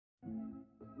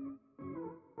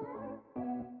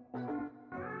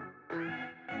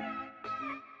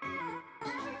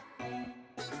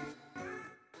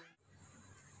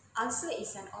Ulcer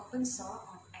is an open sore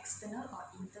on external or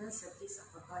internal surface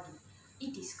of a body.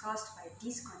 It is caused by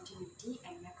discontinuity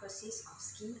and necrosis of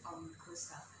skin or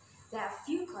mucosa. There are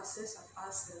few causes of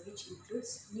ulcer, which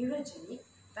includes neurogenic,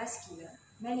 vascular,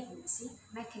 malignancy,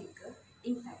 mechanical,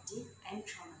 infective, and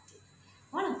traumatic.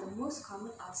 One of the most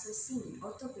common ulcers seen in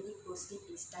orthopedic posting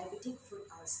is diabetic foot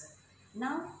ulcer.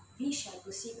 Now, we shall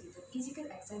proceed with the physical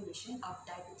examination of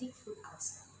diabetic foot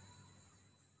ulcer.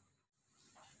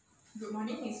 Good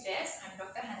morning, Ms. Jess. I'm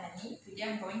Dr. Hanani. Today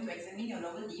I'm going to examine your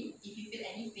lower limb. If you feel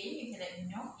any pain, you can let me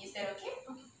know. Is that okay?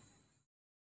 Okay.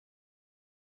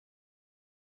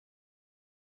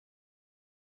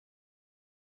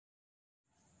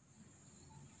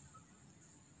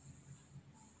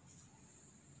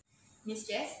 Ms.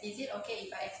 Jess, is it okay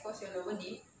if I expose your lower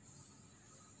limb?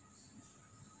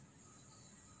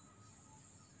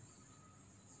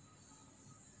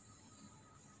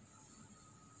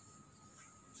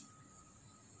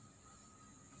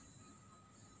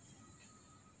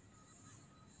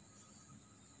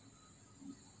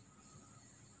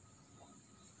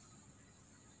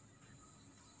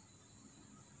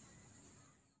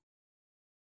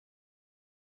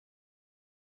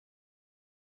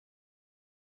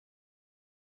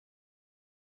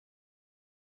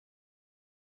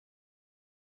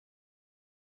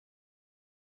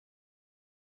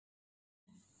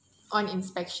 On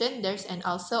inspection, there's an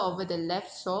ulcer over the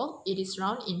left sole. It is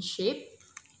round in shape,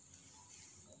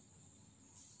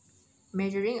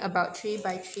 measuring about 3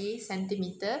 by 3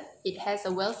 centimeter. It has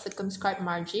a well circumscribed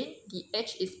margin. The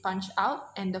edge is punched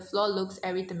out and the floor looks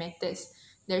erythematous.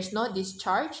 There's no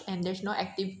discharge and there's no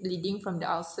active bleeding from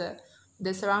the ulcer.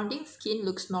 The surrounding skin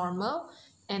looks normal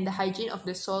and the hygiene of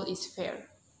the sole is fair.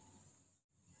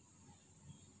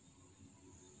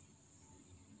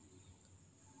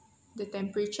 The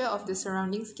temperature of the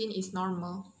surrounding skin is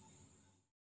normal.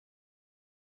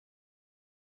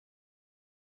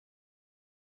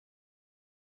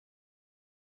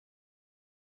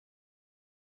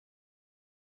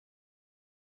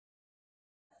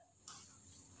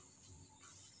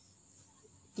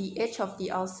 The edge of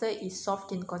the ulcer is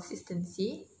soft in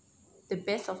consistency. The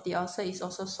base of the ulcer is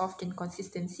also soft in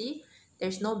consistency.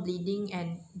 There's no bleeding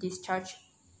and discharge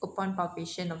upon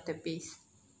palpation of the base.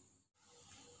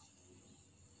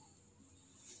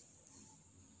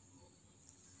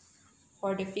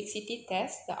 For the fixity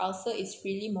test, the ulcer is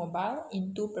freely mobile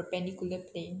in 2 perpendicular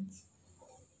planes.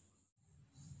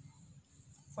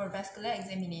 For vascular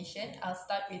examination, I'll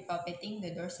start with palpating the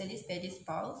dorsalis pedis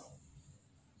pulse.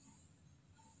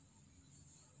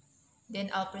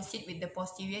 Then I'll proceed with the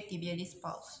posterior tibialis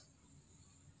pulse.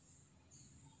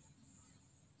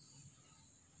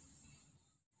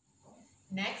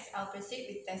 Next, I'll proceed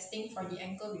with testing for the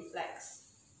ankle reflex.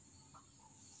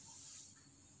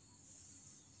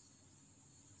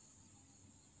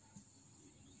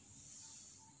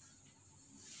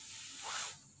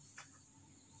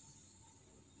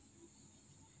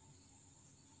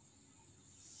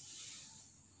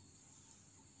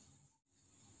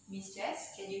 Miss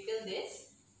Jess, can you feel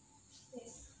this?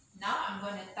 Yes. Now I'm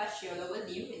going to touch your lower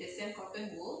limb with the same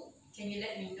cotton wool. Can you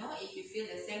let me know if you feel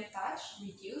the same touch,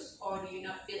 reduce, or do you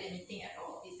not feel anything at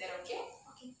all? Is that okay?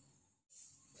 Okay.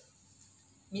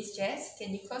 Miss Jess,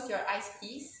 can you close your eyes,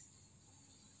 please?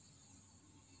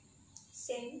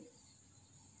 Same.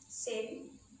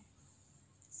 Same.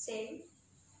 Same.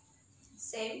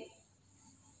 Same.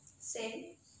 Same.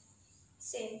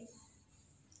 Same.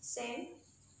 Same.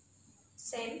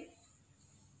 Same.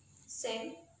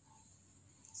 Same.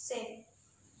 Same.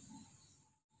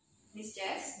 Miss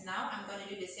Jess, now I'm going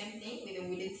to do the same thing with a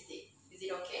wooden stick. Is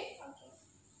it okay? Okay.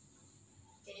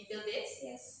 Can you feel this?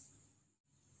 Yes.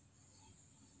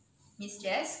 Miss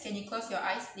Jess, can you close your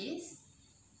eyes, please?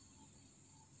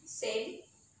 Same.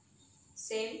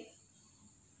 Same.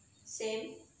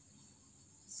 Same.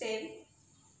 Same.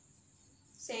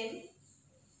 Same.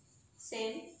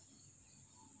 Same.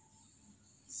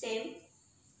 Same.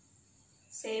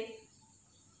 Same.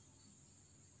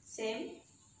 Same.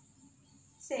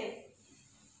 Same.